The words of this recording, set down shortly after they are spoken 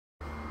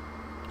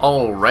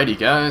Alrighty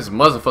guys,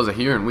 Muzzafuzza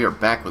here, and we are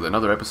back with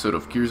another episode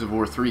of Gears of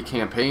War 3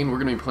 campaign. We're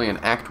going to be playing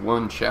Act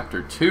 1,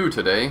 Chapter 2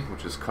 today,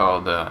 which is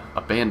called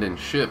Abandoned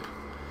Ship.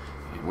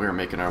 And we're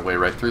making our way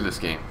right through this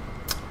game.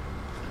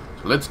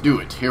 So let's do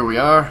it. Here we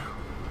are,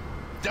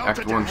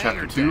 Act 1,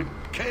 Chapter 2.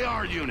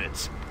 KR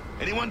units.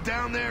 Anyone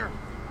down there?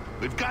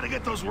 We've got to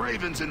get those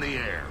Ravens in the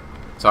air.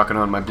 Talking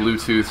on my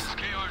Bluetooth.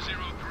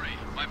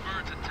 KR-03. My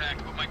bird's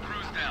intact, but my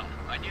crew's down.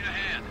 I need a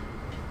hand.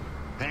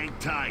 Hang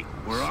tight.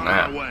 We're on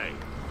Snap. our way.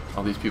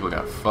 All these people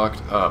got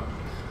fucked up.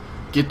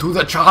 Get to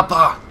the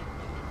chopper!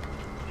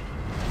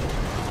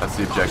 That's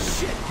the objective. Oh,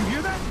 shit, you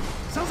hear that?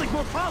 Sounds like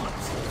more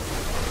polyps.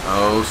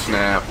 Oh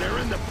snap. They're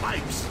in the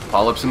pipes.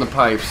 Polyps in the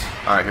pipes.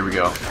 Alright, here we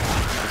go.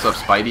 What's up,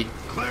 Spidey?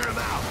 Clear them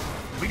out.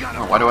 We got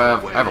Oh, why do I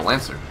have a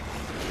Lancer?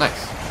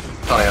 Nice.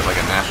 Thought I had like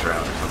a Nasher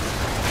out or something.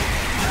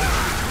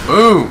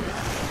 Boom!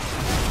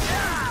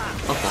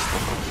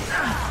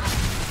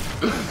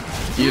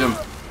 Get him,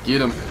 get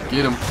him,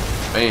 get him.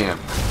 Bam,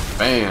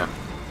 bam.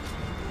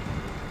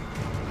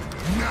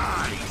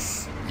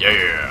 Nice.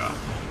 Yeah.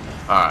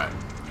 Alright,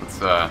 let's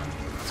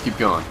keep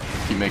going.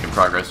 Keep making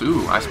progress.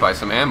 Ooh, I spy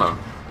some ammo.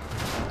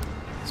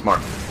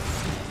 Smart.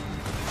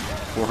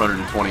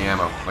 420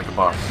 ammo, like a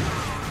boss.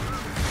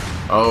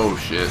 Oh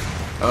shit.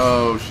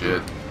 Oh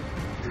shit.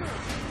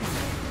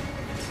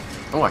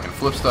 Oh, I can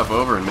flip stuff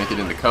over and make it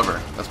into cover.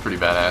 That's pretty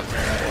badass.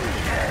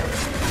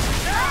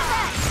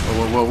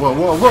 Whoa, whoa, whoa,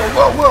 whoa, whoa,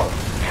 whoa, whoa!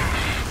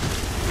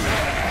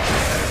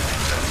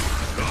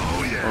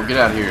 Oh yeah. Oh, get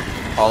out of here,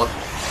 Polyp.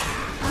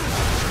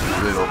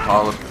 Little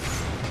Polyp.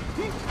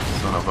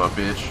 Son of a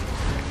bitch.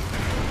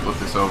 Flip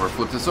this over.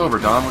 Flip this over,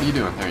 Dom. What are you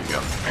doing? There you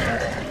go.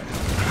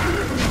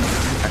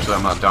 Actually,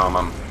 I'm not Dom.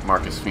 I'm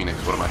Marcus Phoenix.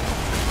 What am I?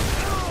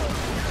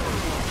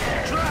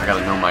 I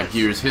gotta know my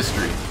Gears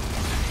history.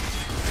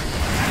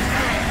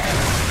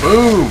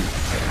 Boom!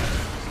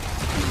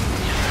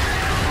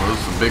 Oh, those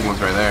are some big ones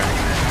right there.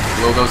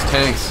 Blow those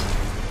tanks.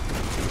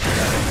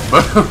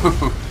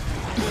 Boom!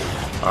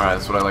 Alright,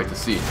 that's what I like to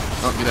see.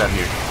 Oh, get out of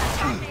here.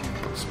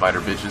 Spider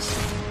bitches.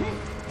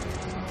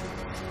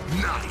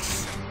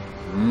 Nice.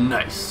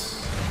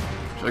 Nice.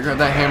 Should I grab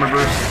that hammer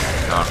burst?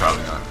 No,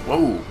 probably not.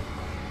 Whoa!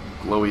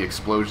 Glowy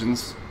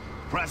explosions.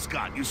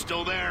 Prescott, you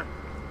still there?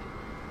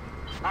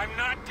 I'm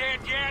not dead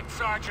yet,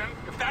 Sergeant,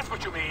 if that's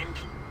what you mean.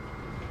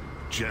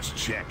 Just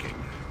checking.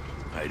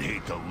 I'd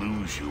hate to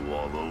lose you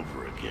all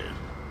over again.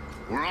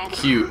 We're all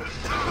Cute.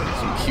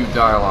 Some cute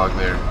dialogue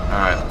there.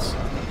 Alright, let's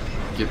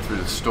get through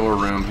the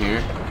storeroom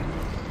here.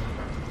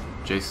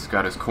 Jason's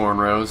got his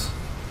cornrows.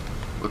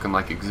 Looking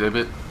like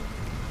Exhibit.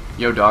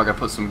 Yo, dog, I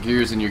put some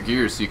gears in your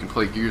gears so you can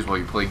play Gears while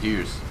you play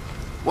Gears.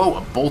 Whoa,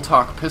 a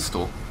Boltok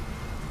pistol.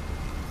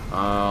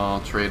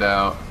 I'll trade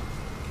out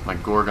my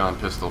Gorgon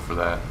pistol for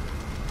that.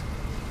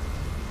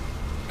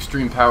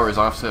 Extreme power is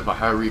offset by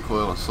high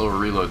recoil and slower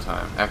reload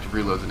time. Active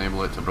reloads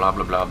enable it to blah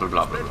blah blah blah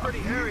blah blah. It's been pretty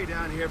hairy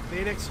down here,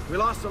 Phoenix. We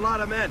lost a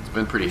lot of men. It's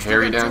been pretty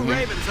hairy down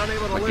here.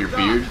 Like your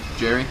beard,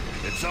 Jerry?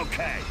 It's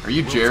okay. Are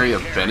you Jerry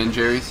of Ben and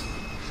Jerry's?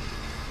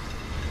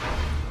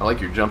 I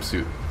like your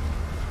jumpsuit,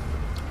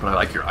 but I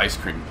like your ice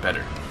cream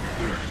better.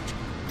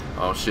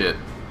 Oh shit.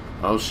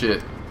 Oh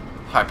shit.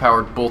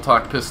 High-powered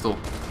Boltok pistol.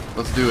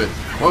 Let's do it.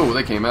 Whoa,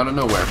 they came out of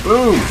nowhere.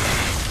 Boom!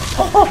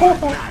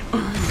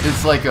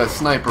 It's like a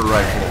sniper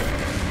rifle.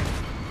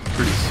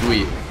 Pretty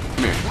sweet.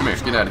 Come here,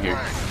 get out of here.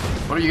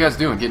 What are you guys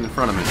doing? Getting in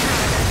front of me.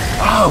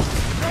 Oh!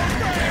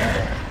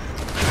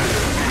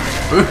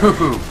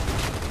 Boom!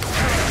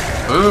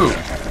 Boom!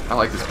 I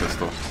like this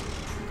pistol.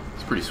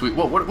 It's pretty sweet.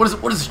 Whoa, what is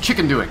this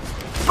chicken doing?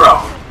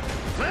 Bro!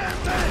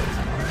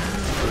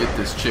 Get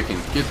this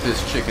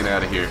chicken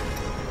out of here.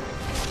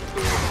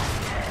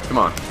 Come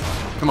on.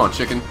 Come on,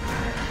 chicken.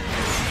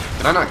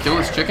 Can I not kill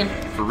this chicken?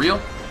 For real?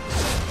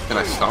 Can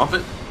I stomp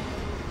it?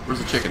 Where's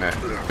the chicken at?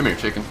 Come here,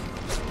 chicken.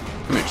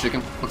 Come here,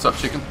 chicken. What's up,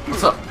 chicken?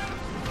 What's up?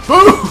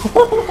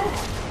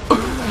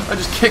 I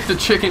just kicked the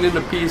chicken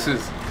into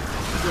pieces.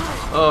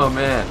 Oh,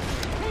 man.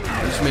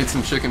 I just made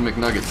some chicken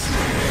McNuggets.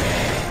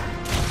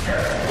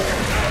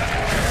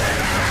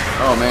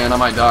 Oh, man, I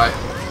might die.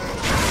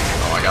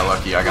 Oh, I got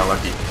lucky. I got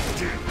lucky.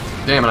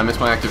 Damn it, I missed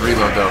my active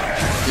reload, though.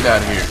 Get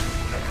out of here.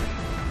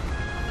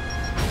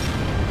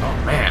 Oh,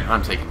 man,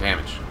 I'm taking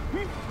damage.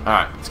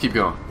 Alright, let's keep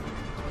going.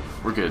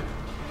 We're good.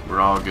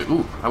 We're all good.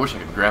 Ooh, I wish I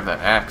could grab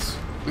that axe.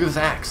 Look at this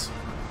axe.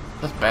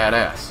 That's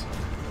badass.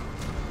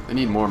 They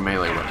need more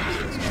melee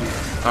weapons.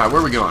 Alright, where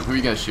are we going? Who are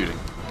you guys shooting?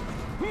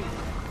 Let's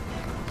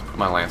put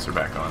my Lancer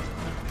back on.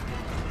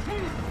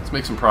 Let's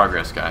make some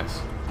progress,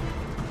 guys.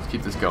 Let's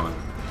keep this going.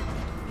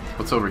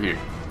 What's over here?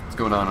 What's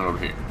going on over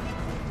here?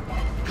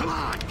 Come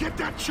on, get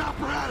that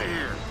chopper out of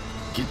here.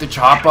 Get the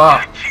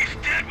chopper! Chief's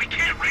dead. We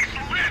can't raise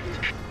the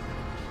lift.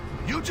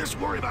 You just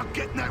worry about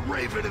getting that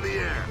Raven in the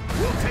air.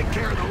 We'll take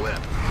care of the lift.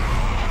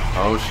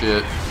 Oh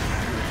shit.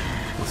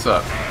 What's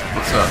up?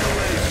 What's up?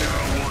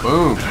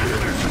 Boom!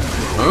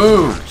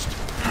 Boom!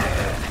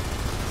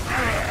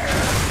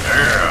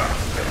 Yeah!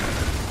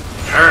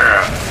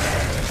 Yeah!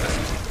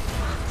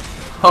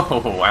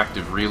 Oh,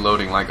 active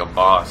reloading like a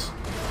boss.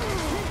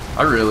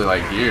 I really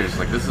like Gears.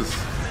 Like, this is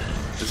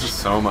This is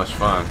so much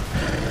fun.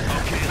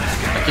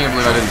 I can't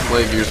believe I didn't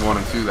play Gears 1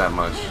 and 2 that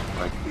much.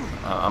 Like,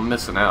 I'm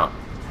missing out.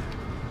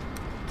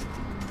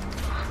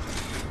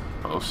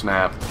 Oh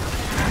snap.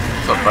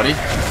 What's up, buddy?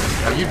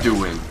 How you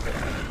doing?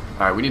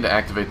 Alright, we need to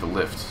activate the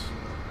lift.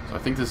 So I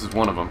think this is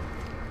one of them.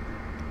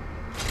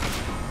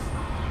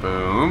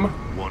 Boom.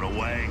 One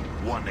away,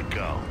 one to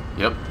go.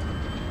 Yep.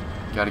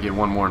 Gotta get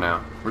one more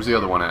now. Where's the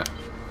other one at?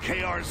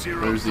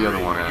 KR-03. Where's the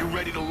other one at? You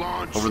ready to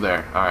launch? Over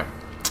there. Alright.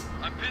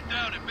 I'm pinned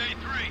down at Bay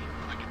 3.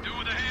 I can do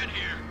with a hand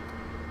here.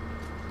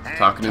 Hang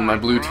Talking in my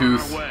tight, we're on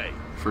Bluetooth our way.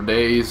 for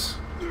days.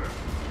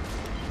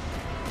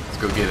 Let's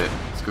go get it.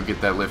 Let's go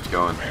get that lift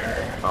going.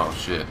 Oh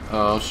shit.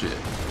 Oh shit.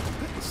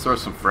 Let's throw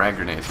some frag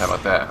grenades. How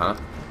about that, huh?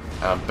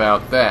 How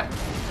about that?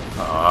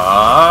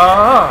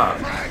 Ah!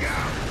 Frag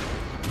out.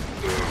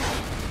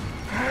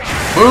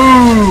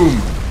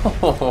 Boom!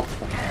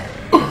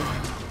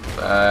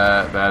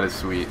 That is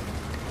sweet.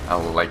 I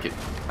like it.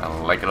 I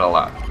like it a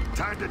lot.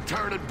 Time to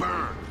turn and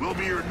burn. We'll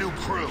be your new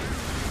crew.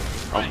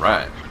 All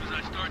right. As soon as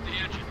I start the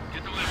engine,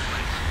 get the lift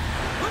plates.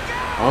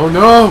 Oh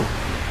no!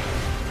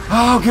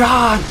 Oh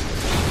god!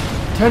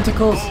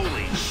 Tentacles!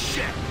 Holy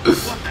shit.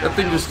 That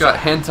thing just got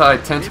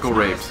hentai tentacle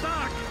raped.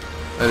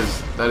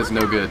 That is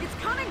no good.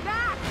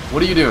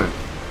 What are you doing?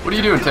 What are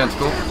you doing,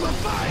 Tentacle?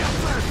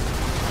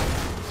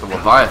 It's a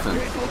Leviathan.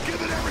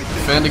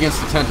 Defend against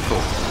the tentacle.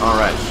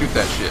 Alright, shoot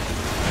that shit.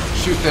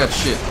 Shoot that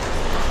shit.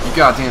 You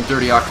goddamn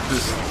dirty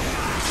octopus.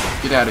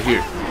 Get out of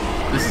here.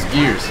 This is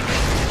Gears.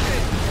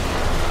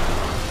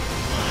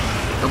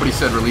 Nobody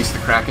said release the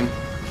Kraken.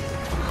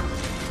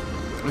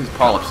 What are these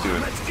polyps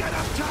doing? Let's get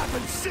up top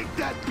and sink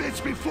that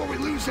bitch before we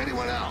lose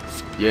anyone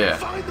else. Yeah.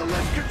 Find the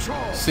left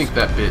control. Sink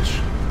that bitch.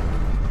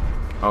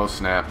 Oh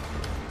snap.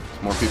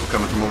 There's more people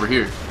coming from over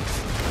here.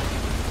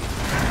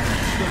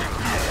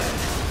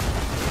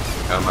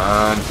 Come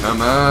on,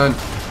 come on.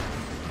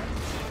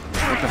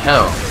 What the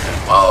hell?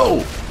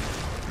 Whoa!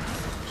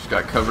 Just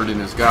got covered in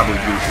his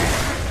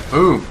gobbledygook.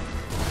 Boom!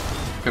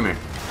 Come here,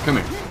 come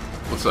here.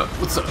 What's up?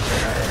 What's up?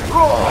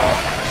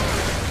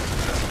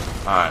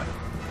 Alright.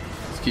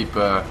 Let's keep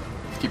a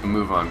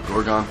move on.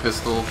 Gorgon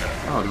pistol.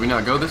 Oh, do we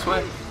not go this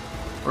way?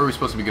 Where are we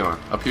supposed to be going?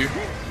 Up here?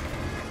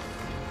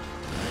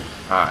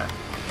 Alright.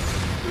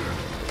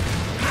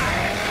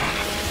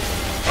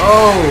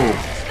 Oh!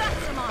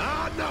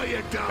 Ah, no,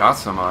 you don't. Got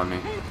some on me.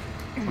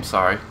 I'm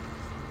sorry.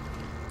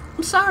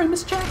 I'm sorry,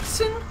 Miss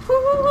Jackson.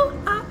 Ooh,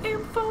 I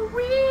am for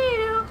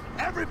real.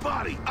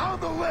 Everybody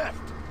on the left.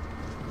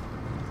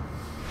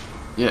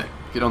 Yeah,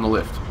 get on the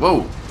lift.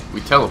 Whoa!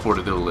 We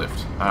teleported to the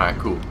lift. Alright,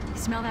 cool.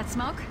 Smell that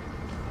smoke?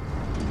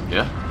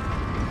 Yeah?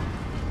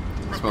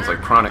 Smells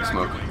like chronic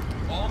smoke.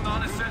 All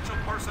non-essential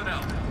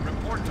personnel,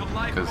 report to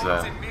Because,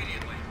 lifeboats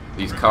immediately.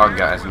 These COG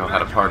guys know how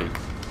to party.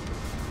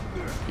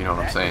 You know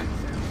what I'm saying?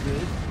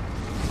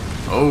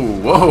 Oh,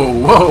 whoa,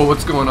 whoa,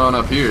 what's going on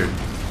up here?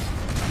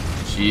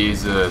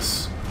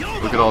 Jesus.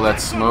 Look at all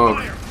that smoke.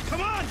 Come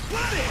on,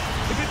 flood it!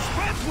 If it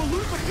spreads, we'll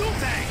lose the fuel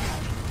tank!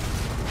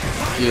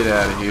 Get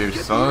out of here, Get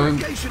the son.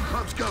 irrigation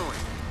pumps going.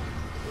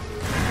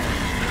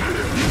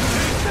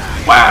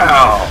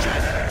 Wow!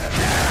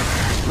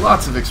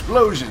 Lots of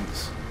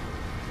explosions.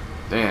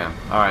 Damn.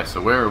 Alright,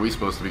 so where are we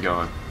supposed to be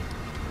going?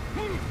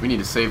 We need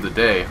to save the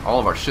day. All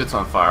of our shit's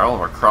on fire. All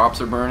of our crops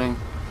are burning.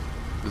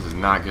 This is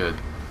not good.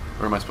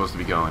 Where am I supposed to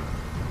be going?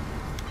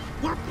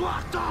 We're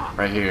blocked off.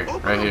 Right here.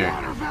 Open Right the here.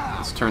 water valve.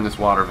 Let's turn this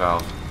water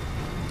valve.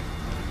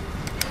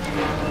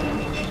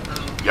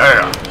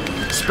 Yeah!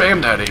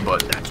 Spam that A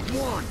button. That's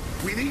one.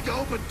 We need to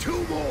open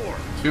two more.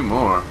 Two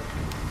more?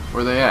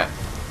 Where are they at?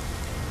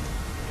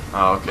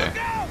 Oh, okay.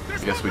 I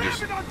guess we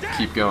just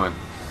keep going.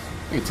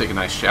 I can take a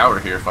nice shower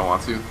here if I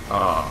want to.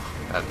 Oh,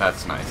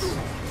 that's nice.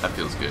 That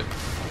feels good.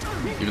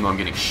 Even though I'm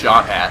getting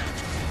shot at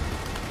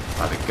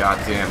by the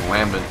goddamn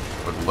Lambent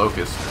or the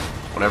Locust,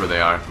 whatever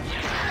they are.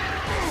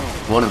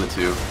 One of the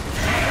two.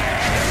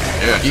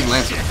 Yeah, he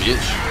Lancer,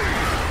 bitch.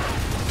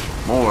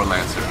 More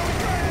Lancer.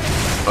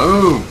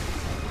 Boom!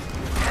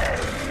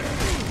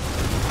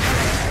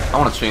 I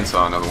want to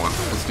chainsaw another one.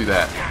 Let's do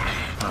that.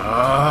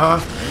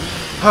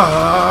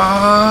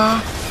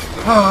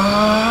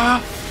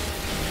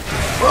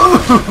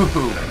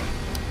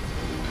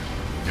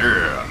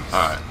 Yeah.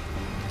 Alright.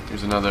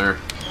 Here's another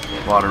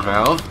water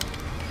valve.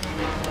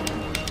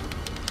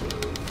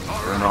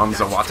 Turn on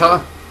the water.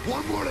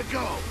 One more to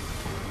go.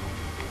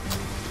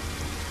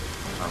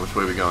 Which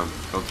way are we going?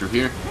 Going through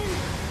here?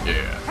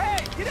 Yeah.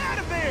 Hey, get out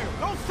of there!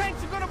 Those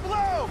tanks are gonna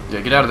blow!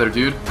 Yeah, get out of there,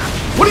 dude.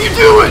 What are you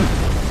doing?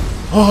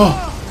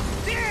 Oh!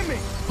 Damn it!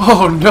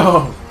 Oh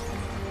no!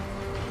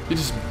 He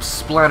just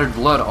splattered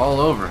blood all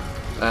over.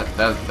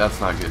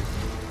 That's not good.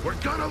 We're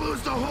gonna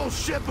lose the whole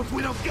ship if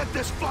we don't get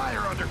this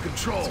fire under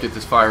control. Let's get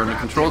this fire under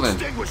Grab control the then.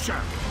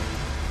 extinguisher.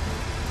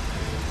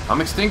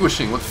 I'm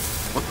extinguishing. What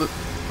the?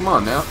 Come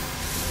on now.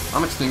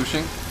 I'm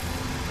extinguishing.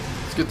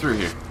 Let's get through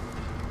here.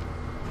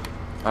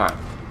 Alright.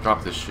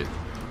 Drop this shit.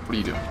 What are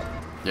you doing?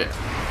 Yeah.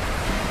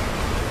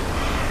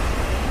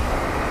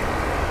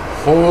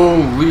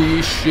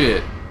 Holy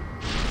shit.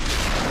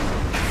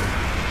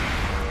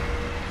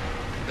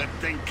 That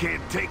thing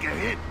can't take a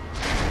hit.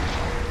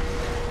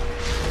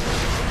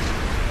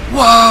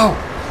 Wow!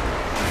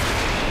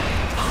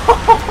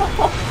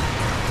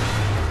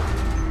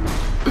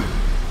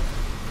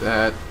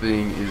 That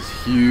thing is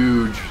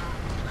huge.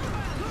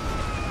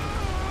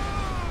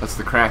 That's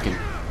the Kraken.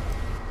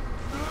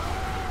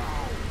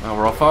 Oh,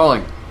 we're all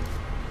falling.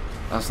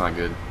 That's not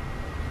good.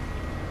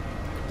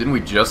 Didn't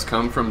we just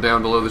come from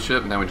down below the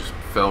ship and now we just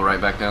fell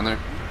right back down there?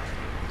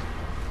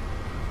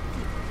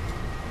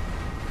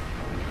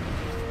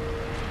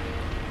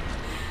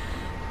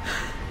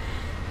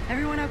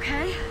 Everyone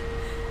okay?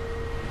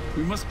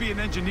 We must be in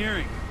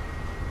engineering.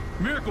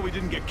 Miracle we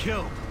didn't get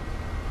killed.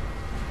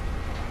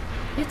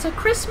 It's a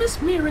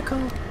Christmas miracle.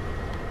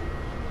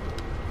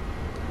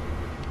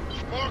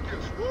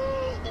 Marcus,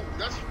 whoa,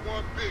 that's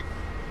one big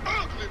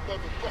ugly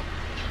motherfucker.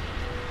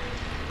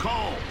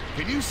 Cole,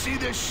 can you see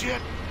this shit?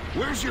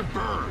 Where's your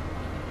bird?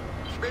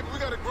 Maybe we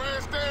got a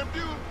grandstand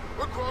view.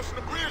 We're crossing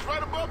the bridge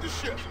right above the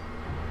ship.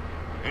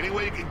 Any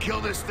way you can kill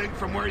this thing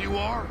from where you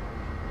are?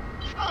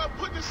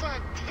 Putting it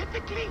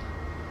scientifically,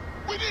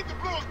 we need to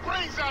blow his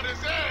brains out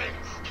his ass.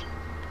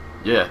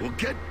 Yeah. We'll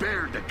get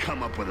Baird to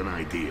come up with an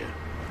idea.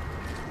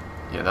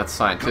 Yeah, that's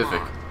Come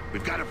scientific. on.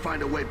 We've got to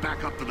find a way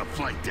back up to the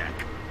flight deck.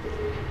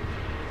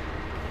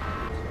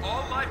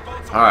 All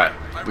lifeboats away. Alright,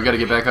 I we gotta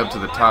get back repeat, up to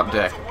the all top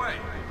lifeboats deck. away.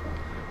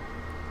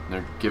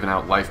 They're giving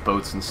out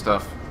lifeboats and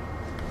stuff.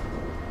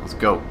 Let's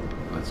go.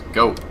 Let's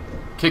go.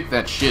 Kick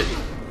that shit.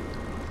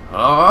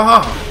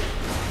 Oh!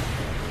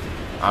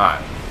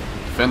 Alright.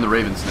 Defend the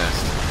Raven's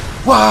Nest.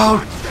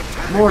 Wow!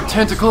 More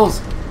tentacles!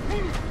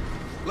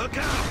 Look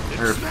out!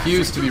 I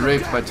refuse to be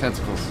raped by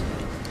tentacles.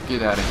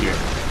 Get out of here.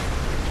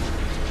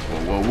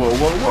 Whoa, whoa, whoa,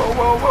 whoa, whoa,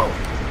 whoa, whoa!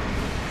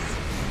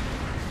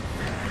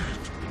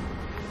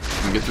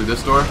 Can we get through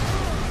this door?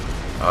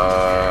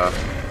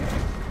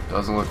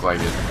 Doesn't look like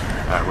it.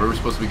 Alright, where are we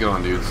supposed to be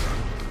going, dudes?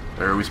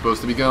 Where are we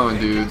supposed to be going,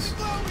 dudes?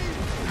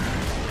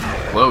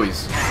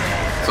 Chloe's.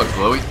 What's up,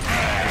 Chloe?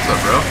 What's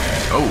up, bro?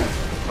 Oh.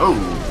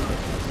 Oh.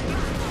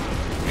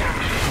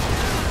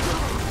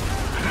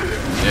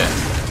 Yeah.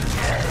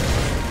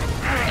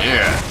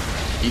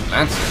 Yeah. Eat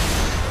Lancer.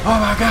 Oh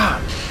my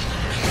god.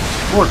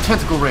 More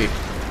tentacle rape.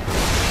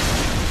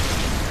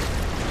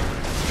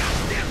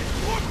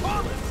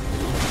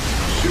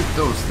 Shoot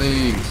those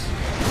things.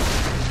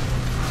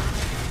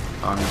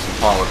 Oh, there's some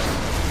polyps.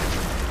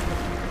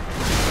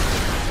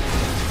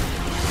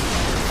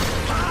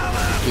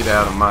 Get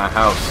out of my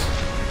house.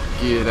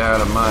 Get out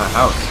of my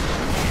house.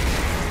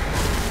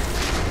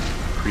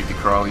 Creepy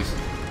crawlies.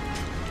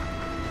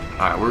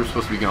 Alright, where are we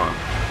supposed to be going?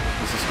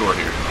 What's the score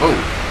here? Oh!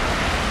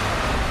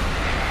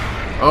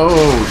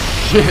 Oh,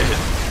 shit!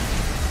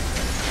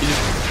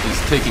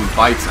 He's taking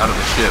bites out of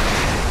the ship.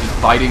 He's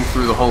biting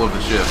through the hull of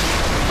the ship.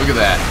 Look at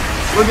that.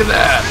 Look at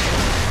that!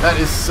 That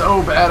is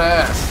so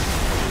badass.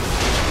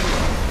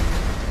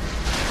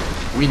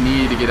 We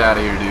need to get out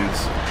of here,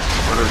 dudes.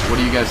 What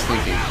are you guys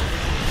thinking?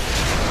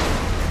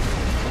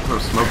 Throw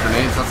smoke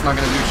grenades? That's not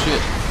gonna do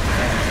shit.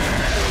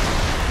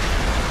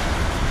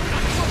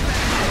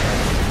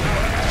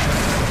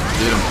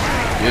 Get him.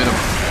 Get him.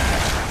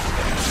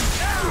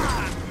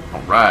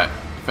 Alright.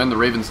 Defend the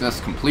Raven's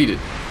Nest completed.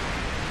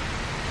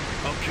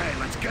 Okay,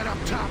 let's get up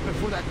top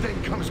before that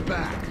thing comes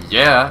back.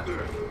 Yeah.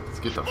 Let's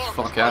get the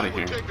fuck out of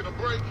here. Taking a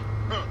break.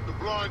 The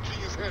blonde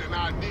genius had an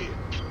idea.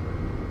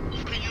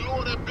 Can you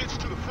lower that bitch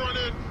to the front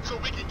end so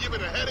we can give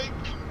it a headache?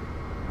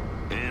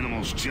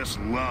 Animals just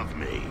love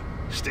me.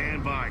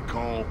 Stand by,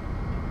 Cole.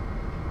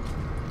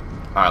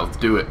 Alright, let's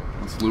do it.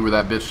 Let's lure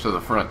that bitch to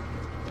the front.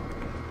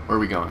 Where are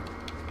we going?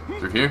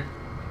 Through here?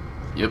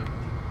 Yep.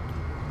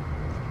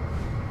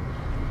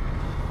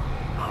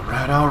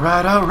 Alright,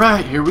 alright,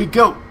 alright. Here we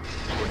go.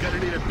 We're gonna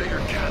need a bigger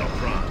cattle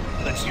prod.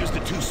 Let's use the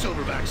 2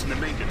 silverbacks in the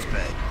maintenance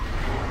bay.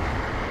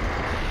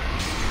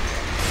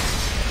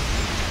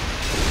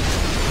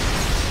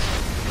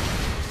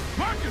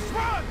 Marcus,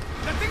 run!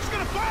 That thing's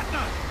gonna flatten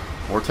us!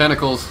 More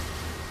tentacles.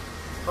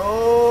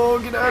 Oh,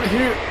 get out of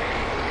here.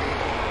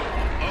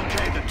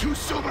 Okay, the 2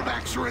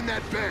 silverbacks are in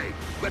that bay.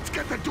 Let's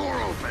get the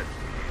door open.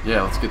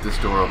 Yeah, let's get this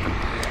door open.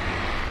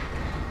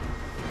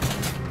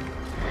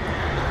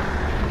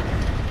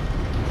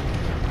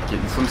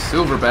 Getting some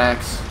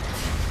silverbacks.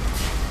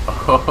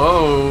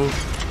 Oh,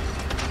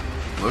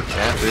 look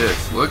at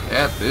this. Look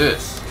at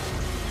this.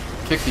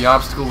 Kick the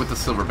obstacle with the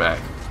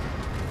silverback.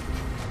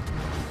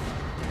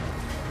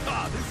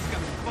 Ah, this is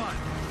gonna be fun.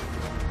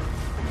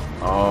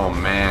 Oh,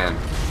 man.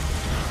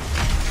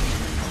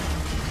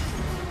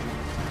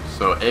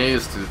 So A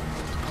is to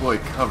deploy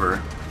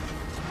cover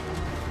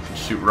and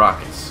shoot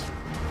rockets.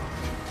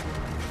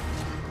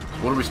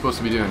 So what are we supposed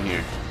to be doing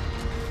here?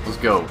 Let's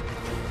go.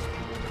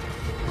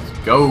 Let's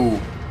go.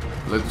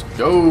 Let's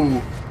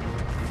go.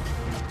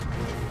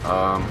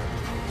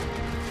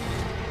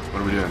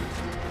 What are we doing?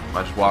 Am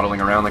I just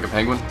waddling around like a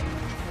penguin?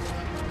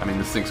 I mean,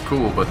 this thing's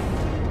cool, but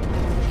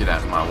get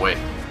out of my way.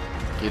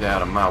 Get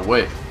out of my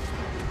way.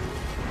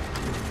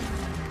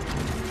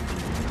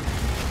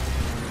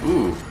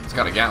 Ooh, it's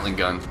got a Gatling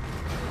gun.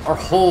 Our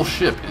whole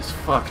ship is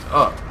fucked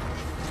up.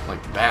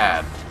 Like,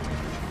 bad.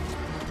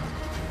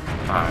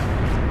 Alright.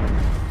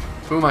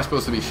 Who am I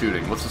supposed to be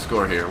shooting? What's the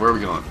score here? Where are we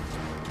going?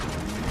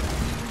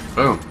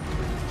 Boom.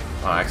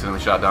 Oh, I accidentally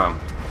shot down.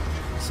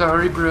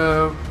 Sorry,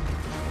 bro.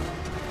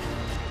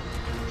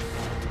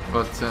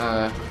 But,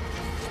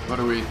 what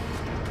are we...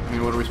 I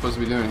mean, what are we supposed to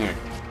be doing here?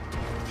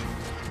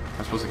 Am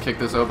I supposed to kick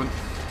this open?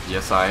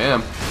 Yes, I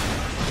am.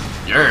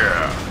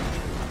 Yeah!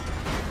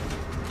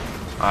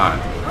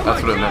 Alright,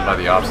 that's what I meant by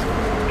the obstacle.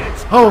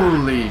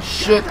 Holy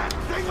shit!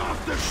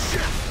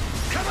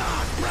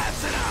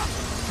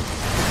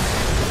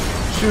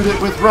 Shoot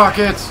it with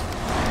rockets!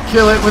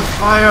 Kill it with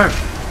fire!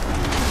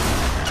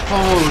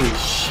 Holy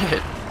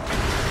shit!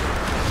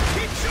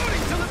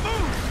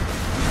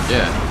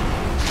 Yeah.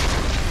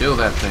 Kill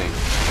that thing.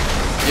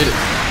 Get it.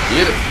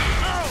 Get it.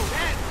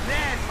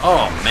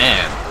 Oh,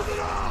 man.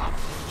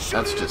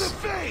 That's just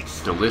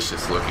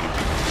delicious looking.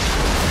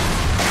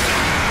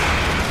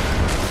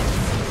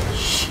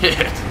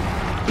 Shit.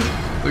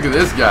 Look at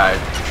this guy.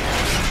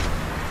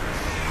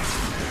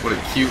 What a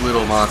cute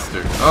little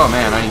monster. Oh,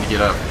 man, I need to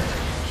get up.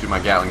 Shoot my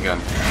Gatling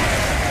gun.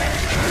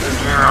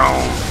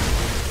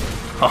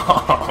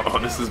 Oh,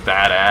 this is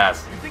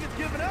badass.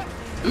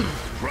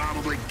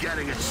 Probably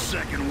getting its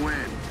second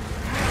wind.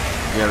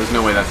 Yeah, there's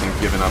no way that thing's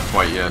given up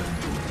quite yet.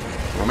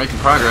 We're making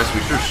progress.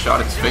 We sure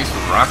shot its face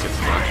with rockets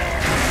a bunch.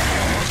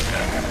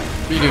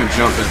 What are you doing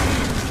jumping?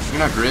 You're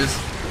not Grizz.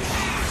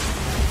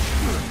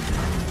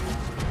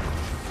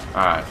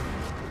 Alright.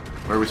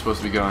 Where are we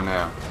supposed to be going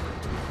now?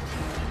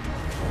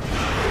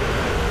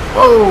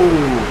 Whoa!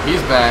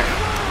 He's back.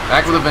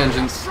 Back with a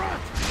vengeance.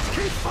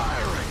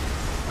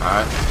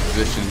 Alright,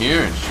 position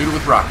here and shoot it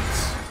with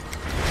rockets.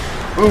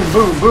 Boom,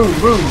 boom, boom,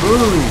 boom,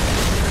 boom!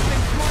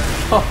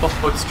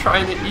 Oh, it's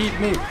trying to eat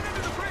me!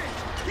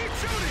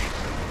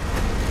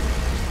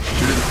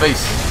 Shoot it in the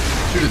face!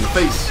 Shoot it in the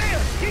face!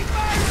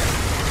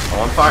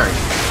 Oh, I'm firing.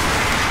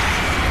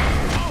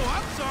 Oh,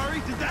 I'm sorry.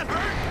 Did that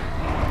hurt?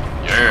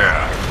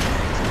 Yeah!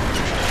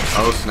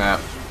 Oh, snap.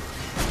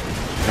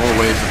 More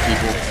waves of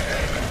people.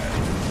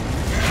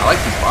 I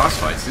like these boss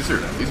fights. These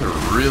are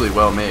really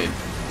well made.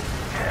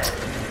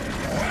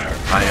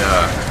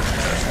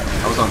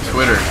 I was on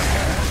Twitter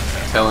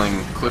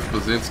telling Cliff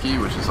Bleszinski,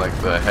 which is like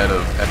the head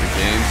of Epic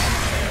Games,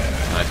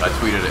 and I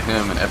tweeted at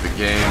him and Epic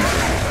Games,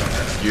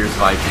 and Gears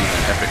Viking,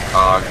 and Epic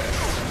Cog,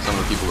 some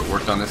of the people that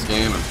worked on this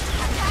game, and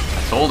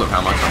I told him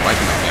how much I'm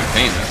liking the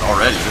campaign. This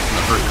already, just in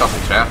the first couple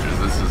chapters,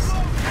 this is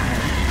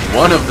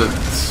one of the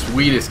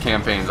sweetest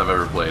campaigns I've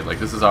ever played. Like,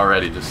 this is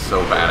already just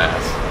so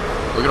badass.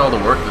 Look at all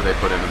the work that they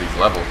put into these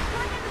levels.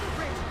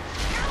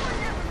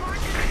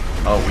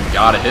 Oh, we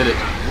gotta hit it.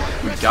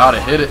 We gotta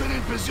hit it.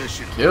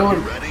 Kill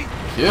him.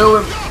 Kill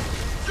him.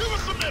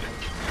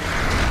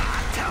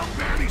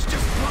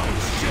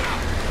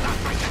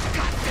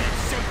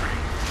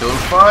 Kill him,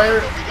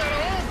 fire.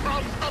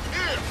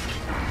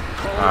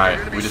 Alright,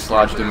 we just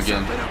lodged him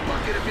again.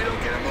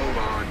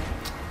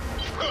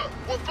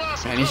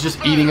 Man, he's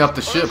just eating up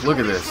the ship. Look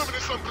at this.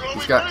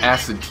 He's got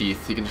acid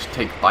teeth. He can just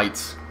take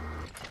bites.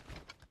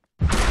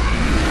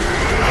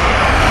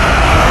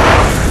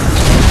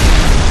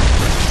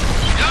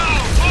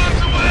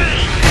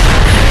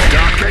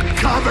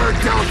 Cover,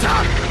 Delta!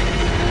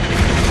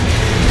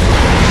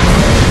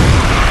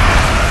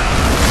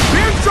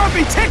 Man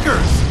dropping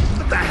tickers!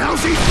 What the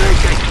hell's he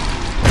thinking?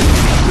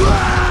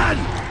 Run!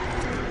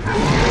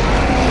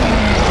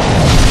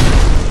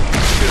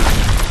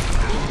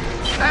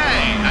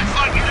 Hey, I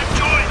thought you'd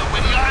enjoy the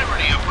witty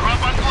irony of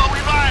Grub on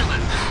Glowing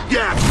Island.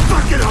 Yeah,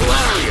 fucking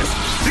hilarious!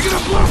 You're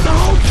gonna blow up the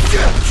whole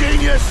ship,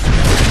 genius!